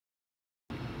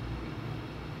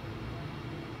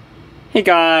Hey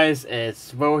guys,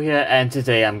 it's Will here, and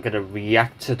today I'm gonna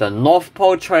react to the North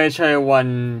Pole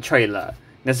 2021 trailer.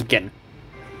 Let's begin.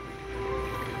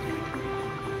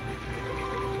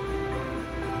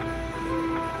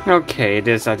 Okay,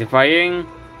 this is satisfying.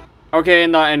 Okay,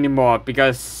 not anymore,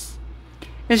 because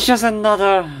it's just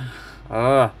another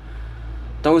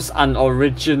those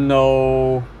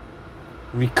unoriginal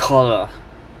recolor.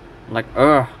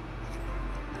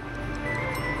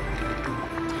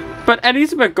 But at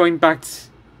least we're going back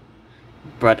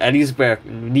but at least we're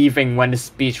leaving when the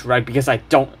speech, right? Because I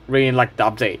don't really like the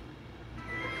update.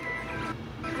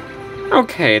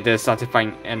 Okay, there's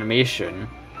satisfying animation.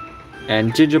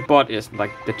 And Gingerbot is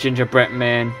like the gingerbread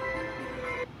man.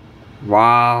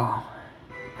 Wow.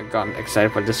 I got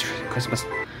excited for this Christmas.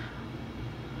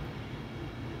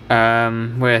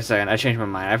 Wait a second, I changed my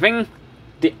mind. I think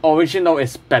the original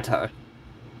is better.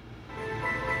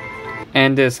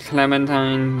 And this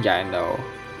Clementine, yeah, I know.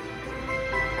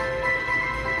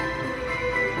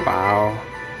 Wow.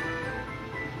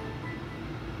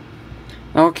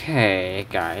 Okay,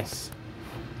 guys.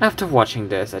 After watching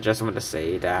this, I just want to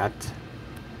say that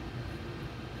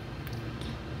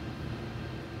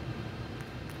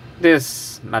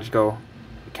this magical,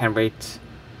 can't wait.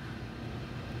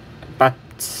 But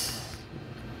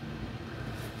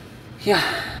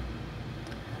yeah.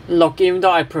 Look, even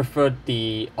though I prefer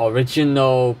the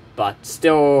original, but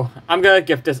still, I'm gonna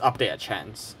give this update a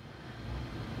chance.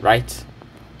 Right?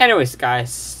 Anyways,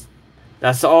 guys,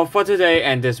 that's all for today,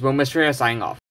 and this Will Mystery signing off.